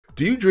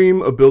Do you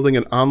dream of building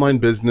an online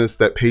business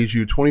that pays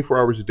you 24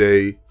 hours a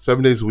day,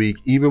 7 days a week,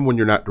 even when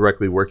you're not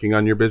directly working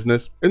on your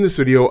business? In this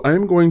video,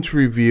 I'm going to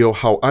reveal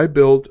how I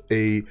built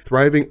a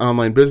thriving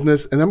online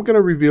business, and I'm going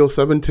to reveal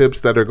 7 tips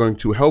that are going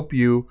to help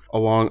you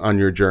along on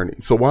your journey.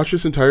 So watch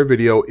this entire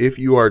video if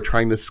you are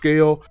trying to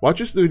scale. Watch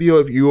this video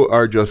if you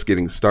are just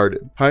getting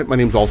started. Hi, my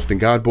name is Alston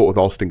Godbolt with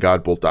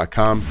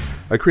alstongodbolt.com.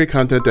 I create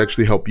content to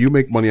actually help you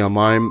make money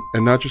online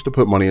and not just to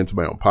put money into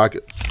my own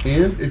pockets.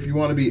 And if you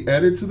want to be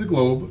added to the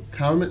globe,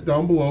 comment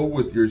down below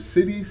with your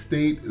city,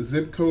 state,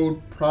 zip code,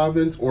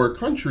 province, or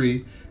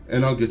country,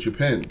 and I'll get you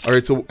pinned. All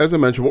right, so as I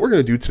mentioned, what we're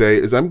gonna do today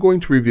is I'm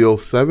going to reveal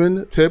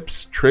 7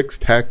 tips, tricks,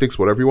 tactics,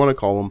 whatever you wanna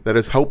call them, that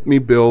has helped me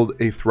build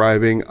a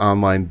thriving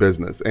online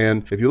business.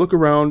 And if you look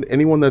around,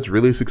 anyone that's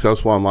really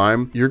successful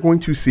online, you're going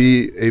to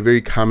see a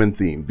very common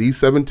theme. These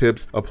 7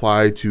 tips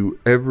apply to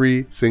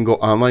every single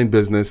online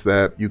business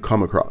that you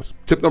come across.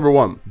 Tip number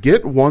 1,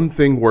 get one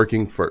thing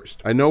working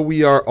first. I know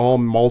we are all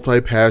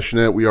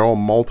multi-passionate, we are all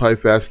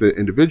multifaceted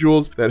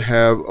individuals that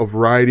have a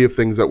variety of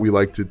things that we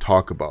like to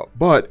talk about.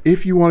 But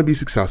if you wanna be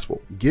successful,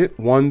 get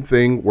one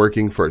thing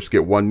working first.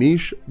 Get one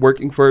niche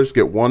working first,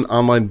 get one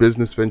online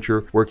business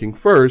venture working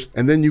first,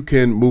 and then you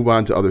can move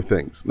on to other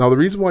things. Now, the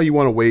reason why you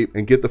want to wait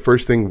and get the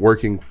first thing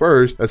working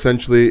first,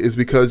 essentially, is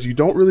because you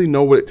don't really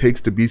know what it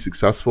takes to be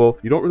successful.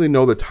 You don't really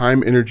know the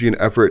time, energy, and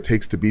effort it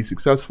takes to be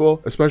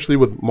successful, especially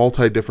with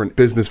multi-different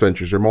business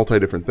ventures or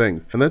multi-different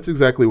things. And that's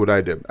exactly what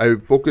I did. I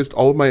focused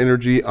all of my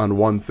energy on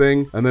one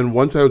thing, and then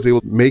once I was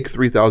able to make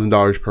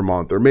 $3,000 per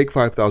month or make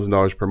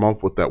 $5,000 per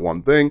month with that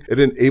one thing, it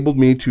enabled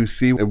me to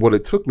see and what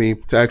it took me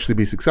to actually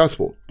be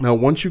successful. Now,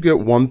 once you get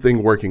one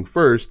thing working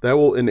first, that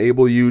will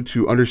enable you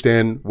to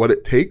understand what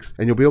it takes,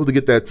 and you'll be able to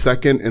get that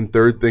second and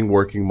third thing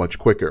working much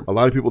quicker. A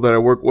lot of people that I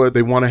work with,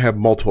 they want to have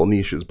multiple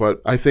niches,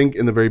 but I think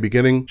in the very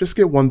beginning, just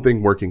get one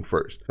thing working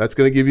first. That's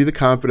going to give you the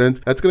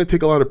confidence. That's going to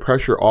take a lot of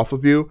pressure off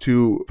of you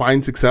to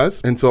find success.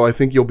 And so I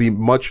think you'll be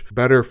much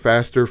better,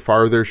 faster,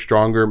 farther,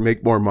 stronger,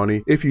 make more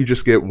money if you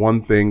just get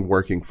one thing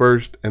working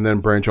first and then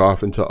branch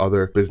off into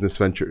other business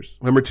ventures.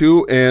 Number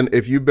 2, and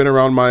if you've been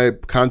around my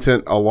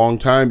content a long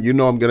time, you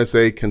know I'm going to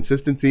say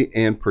consistency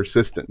and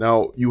persistent.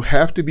 Now, you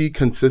have to be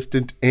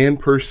consistent and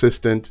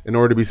persistent in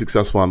order to be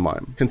successful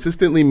online.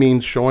 Consistently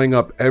means showing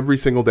up every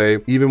single day,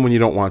 even when you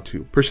don't want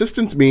to.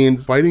 Persistence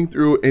means fighting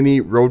through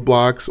any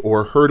roadblocks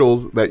or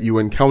hurdles that you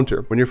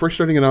encounter. When you're first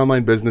starting an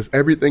online business,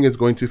 everything is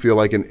going to feel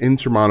like an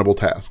insurmountable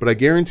task. But I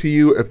guarantee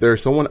you, if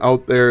there's someone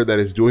out there that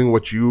is doing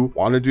what you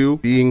want to do,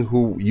 being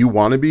who you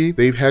want to be,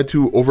 they've had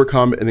to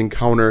overcome and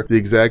encounter the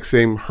exact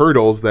same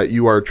hurdles that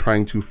you are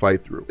trying to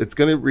fight through. It's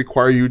going to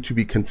require you to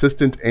be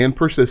consistent and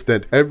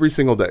persistent every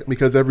single day,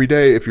 because every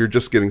day, if you're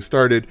just getting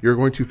started, you're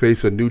going to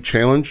face a new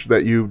challenge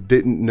that you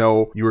didn't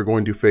know you were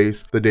going to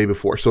face the day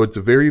before. So it's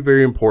very,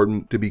 very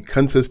important to be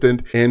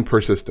consistent and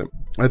persistent.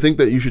 I think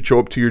that you should show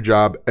up to your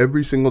job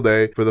every single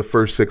day for the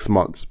first 6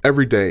 months,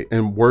 every day,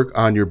 and work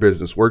on your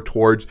business, work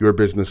towards your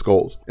business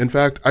goals. In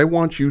fact, I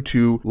want you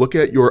to look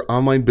at your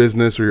online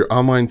business or your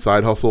online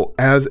side hustle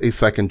as a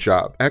second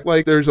job. Act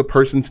like there's a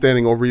person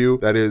standing over you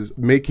that is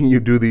making you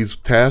do these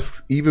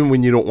tasks, even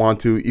when you don't want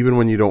to, even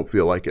when you don't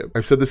feel like it.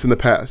 I've said this in the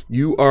past.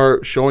 You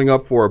are showing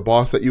up for a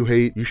boss that you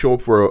hate. You show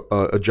up for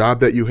a job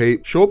that you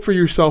hate. Show up for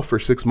yourself for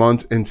 6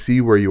 months and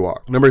see where you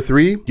are. Number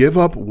 3, give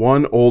up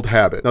one old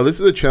habit. Now, this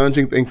is a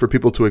challenging thing for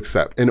people to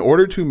accept. In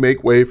order to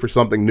make way for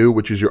something new,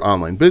 which is your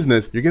online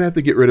business, you're gonna have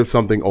to get rid of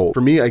something old.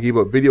 For me, I gave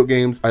up video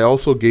games. I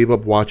also gave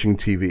up watching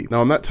TV.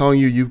 Now, I'm not telling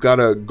you you've got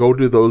to go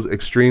to those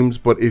extremes,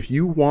 but if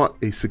you want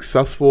a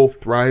successful,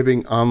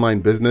 thriving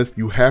online business,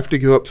 you have to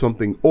give up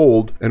something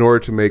old in order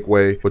to make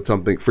way with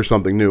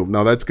something new.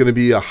 Now, that's going to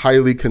be a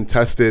highly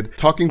contested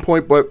talking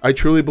point, but I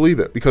truly believe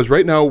it, because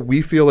right now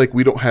we feel like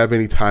we don't have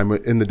any time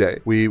in the day.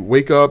 We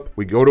wake up,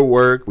 we go to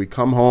work, we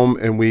come home,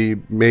 and we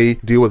may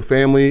deal with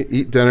family,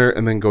 eat dinner,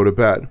 and then go to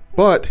bed.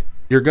 But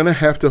you're gonna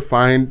have to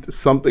find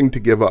something to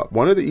give up.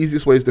 One of the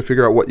easiest ways to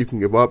figure out what you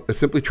can give up is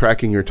simply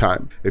tracking your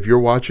time. If you're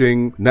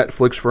watching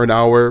Netflix for an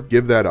hour,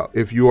 give that up.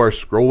 If you are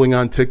scrolling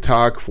on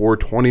TikTok for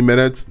 20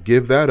 minutes,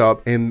 give that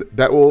up, and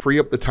that will free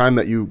up the time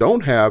that you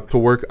don't have to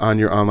work on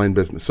your online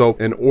business. So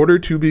in order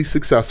to be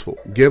successful,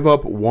 give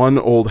up one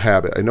old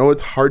habit. I know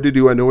it's hard to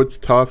do, I know it's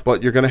tough,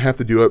 but you're gonna have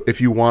to do it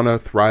if you want a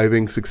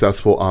thriving,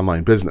 successful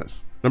online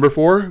business. Number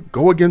 4,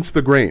 go against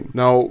the grain.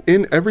 Now,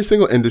 in every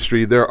single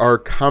industry, there are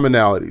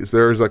commonalities.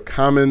 There is a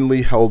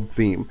commonly held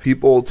theme.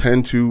 People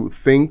tend to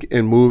think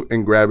and move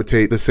and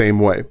gravitate the same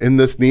way. In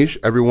this niche,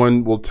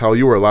 everyone will tell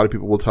you, or a lot of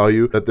people will tell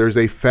you, that there's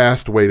a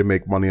fast way to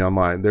make money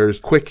online. There's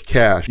quick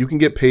cash. You can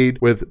get paid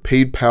with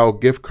PayPal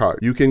gift card.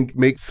 You can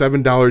make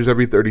 $7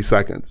 every 30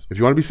 seconds. If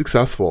you want to be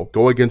successful,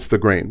 go against the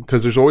grain,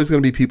 because there's always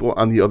going to be people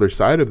on the other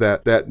side of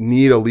that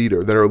need a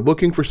leader, that are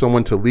looking for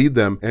someone to lead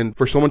them and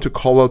for someone to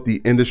call out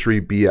the industry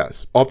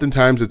BS.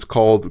 Oftentimes it's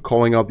called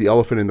calling out the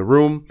elephant in the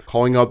room,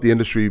 calling out the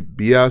industry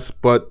BS,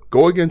 but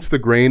go against the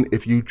grain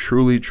if you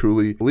truly,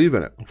 truly believe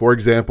in it. For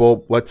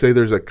example, let's say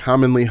there's a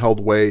commonly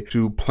held way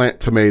to plant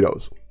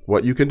tomatoes.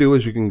 what you can do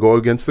is you can go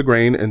against the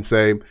grain and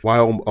say,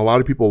 while a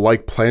lot of people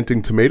like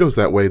planting tomatoes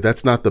that way,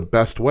 that's not the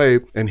best way,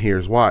 and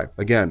here's why.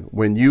 Again,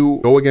 when you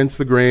go against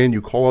the grain,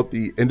 you call out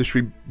the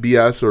industry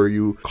BS, or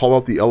you call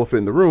out the elephant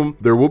in the room,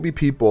 there will be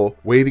people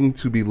waiting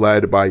to be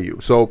led by you.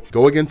 So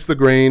go against the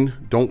grain.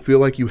 Don't feel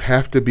like you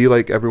have to be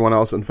like everyone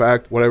else. In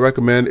fact, what I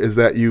recommend is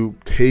that you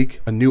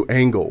take a new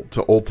angle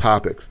to old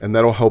topics, and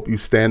that'll help you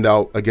stand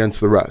out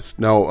against the rest.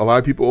 Now, a lot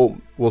of people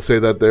will say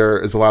that there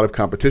is a lot of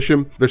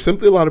competition. There's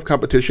simply a lot of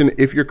competition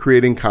if you're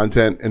creating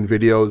content and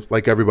videos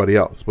like everybody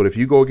else. But if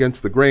you go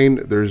against the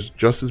grain, there's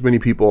just as many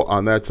people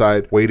on that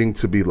side waiting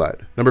to be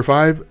led. Number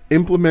 5,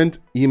 implement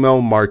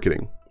email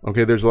marketing.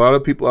 Okay, there's a lot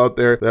of people out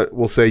there that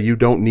will say you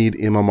don't need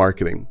email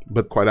marketing,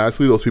 but quite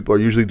honestly, those people are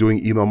usually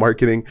doing email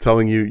marketing,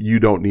 telling you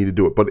you don't need to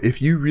do it. But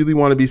if you really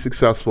want to be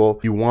successful,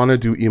 you want to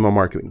do email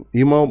marketing.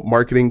 Email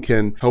marketing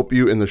can help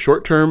you in the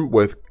short term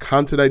with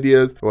content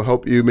ideas. It will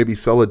help you maybe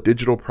sell a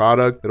digital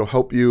product. It'll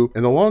help you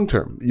in the long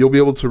term. You'll be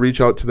able to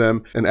reach out to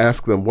them and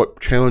ask them, what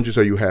challenges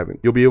are you having?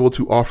 You'll be able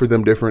to offer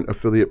them different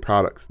affiliate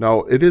products.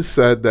 Now, it is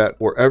said that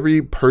for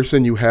every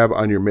person you have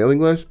on your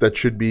mailing list, that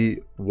should be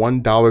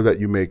 $1 that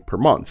you make per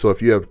month. So if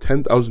you have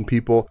 10,000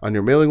 people on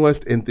your mailing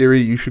list, in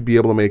theory, you should be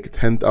able to make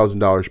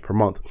 $10,000 per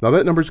month. Now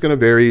that number is going to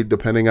vary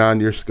depending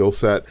on your skill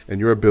set and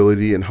your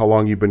ability and how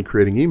long you've been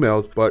creating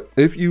emails. But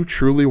if you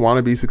truly want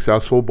to be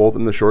successful, both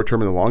in the short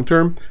term and the long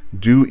term,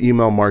 do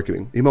email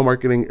marketing. Email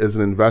marketing is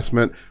an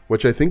investment,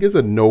 which I think is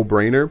a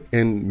no-brainer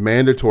and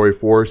mandatory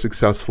for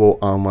successful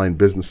online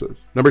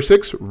businesses. Number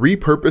 6,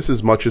 repurpose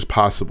as much as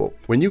possible.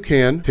 When you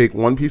can, take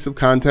one piece of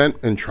content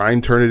and try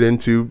and turn it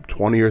into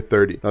 20 or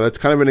 30. Now that's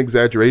kind of an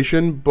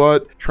exaggeration,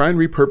 but try and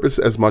repurpose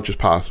as much as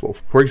possible.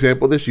 For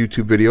example, this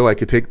YouTube video, I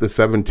could take the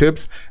 7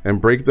 tips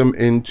and break them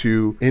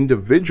into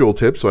individual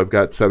tips. So I've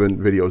got 7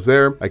 videos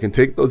there. I can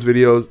take those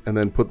videos and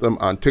then put them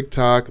on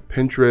TikTok,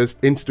 Pinterest,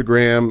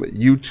 Instagram,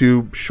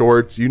 YouTube,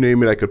 Shorts, you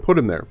name it, I could put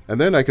them there. And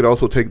then I could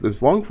also take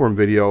this long form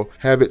video,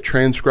 have it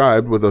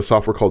transcribed with a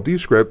software called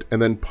Descript, and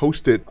then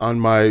post it on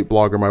my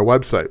blog or my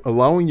website.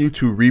 Allowing you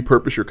to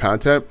repurpose your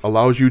content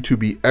allows you to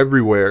be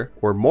everywhere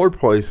or more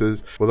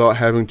places without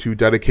having to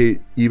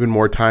dedicate even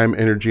more time,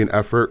 energy, and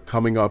effort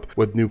coming up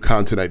with new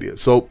content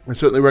ideas. So I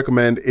certainly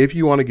recommend, if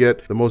you want to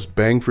get the most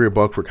bang for your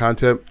buck for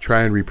content,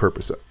 try and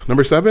repurpose it.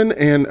 Number 7,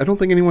 and I don't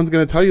think anyone's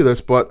going to tell you this,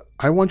 but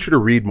I want you to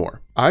read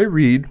more. I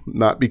read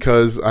not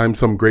because I'm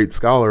some great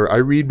scholar. I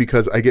read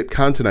because I get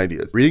content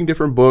ideas. Reading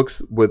different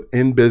books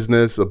within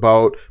business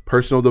about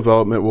personal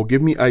development will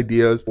give me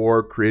ideas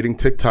for creating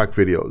TikTok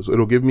videos.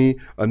 It'll give me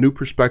a new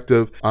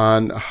perspective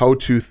on how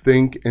to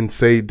think and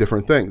say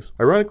different things.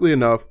 Ironically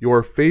enough,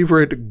 your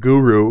favorite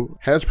guru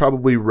has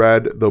probably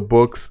read the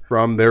books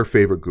from their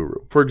favorite guru.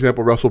 For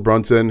example, Russell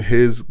Brunson,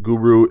 his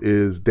guru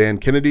is Dan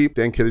Kennedy.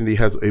 Dan Kennedy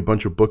has a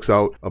bunch of books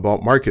out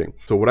about marketing.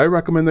 So what I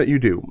recommend that you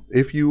do,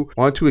 if you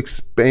want to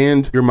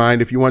expand your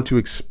mind, if you want to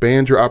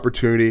expand your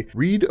opportunity,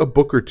 read a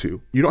book or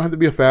two. You don't have to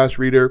be a fast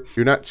reader.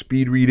 You're not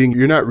speed reading.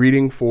 You're not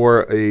reading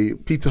for a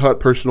Pizza Hut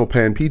personal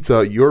pan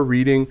pizza. You're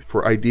reading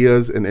for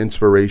ideas and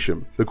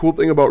inspiration. The cool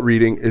thing about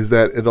reading is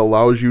that it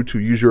allows you to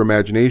use your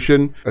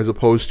imagination as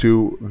opposed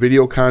to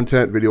video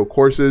content, video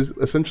courses.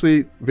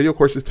 Essentially, video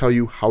courses tell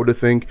you how to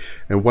think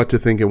and what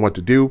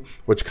to do,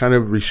 which kind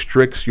of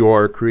restricts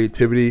your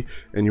creativity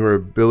and your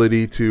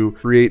ability to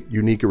create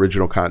unique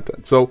original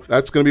content. So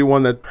that's going to be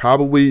one that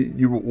probably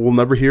you will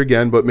never hear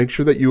again, but make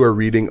sure that you are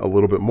reading a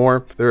little bit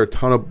more. There are a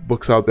ton of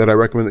books out that I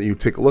recommend that you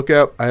take a look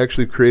at. I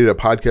actually created a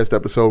podcast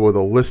episode with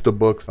a list of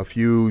books a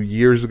few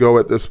years ago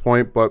at this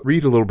point, but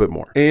read a little bit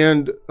more.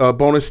 And a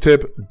bonus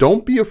tip,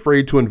 don't be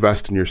afraid to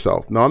invest in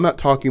yourself. Now, I'm not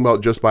talking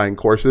about just buying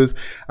courses.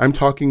 I'm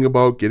talking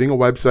about getting a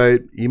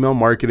website, email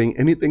marketing,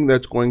 anything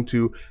that's going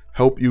to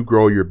help you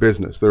grow your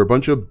business. There are a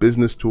bunch of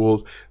business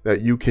tools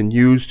that you can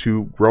use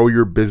to grow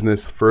your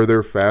business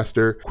further,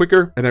 faster,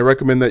 quicker. And I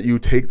recommend that you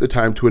take the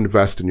time to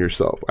invest in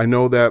yourself. I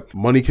know that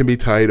money can be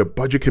tight, a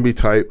budget can be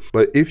tight,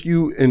 but if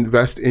you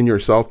invest in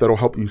yourself, that'll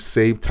help you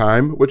save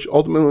time, which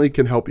ultimately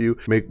can help you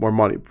make more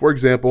money. For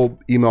example,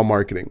 email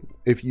marketing.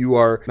 If you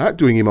are not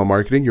doing email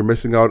marketing, you're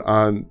missing out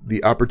on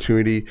the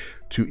opportunity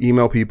to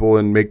email people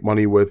and make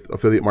money with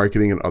affiliate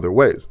marketing in other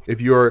ways.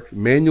 If you're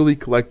manually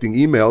collecting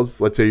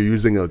emails, let's say you're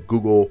using a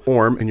Google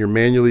form and you're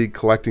manually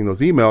collecting those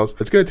emails,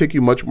 it's going to take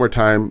you much more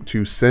time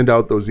to send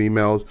out those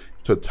emails,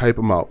 to type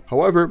them out.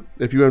 However,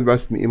 if you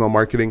invest in email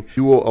marketing,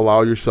 you will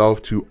allow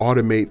yourself to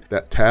automate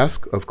that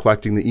task of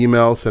collecting the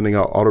emails, sending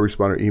out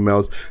autoresponder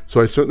emails. So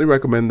I certainly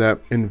recommend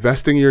that.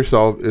 Investing in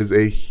yourself is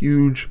a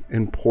huge,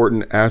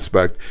 important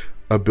aspect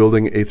of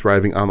building a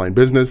thriving online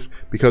business,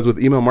 because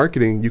with email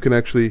marketing, you can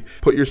actually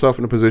put yourself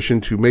in a position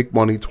to make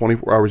money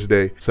 24 hours a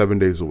day, 7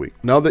 days a week.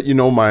 Now that you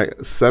know my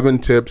 7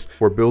 tips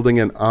for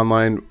building an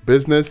online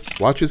business,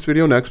 watch this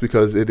video next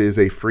because it is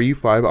a free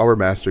 5-hour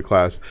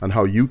masterclass on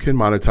how you can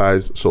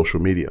monetize social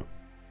media.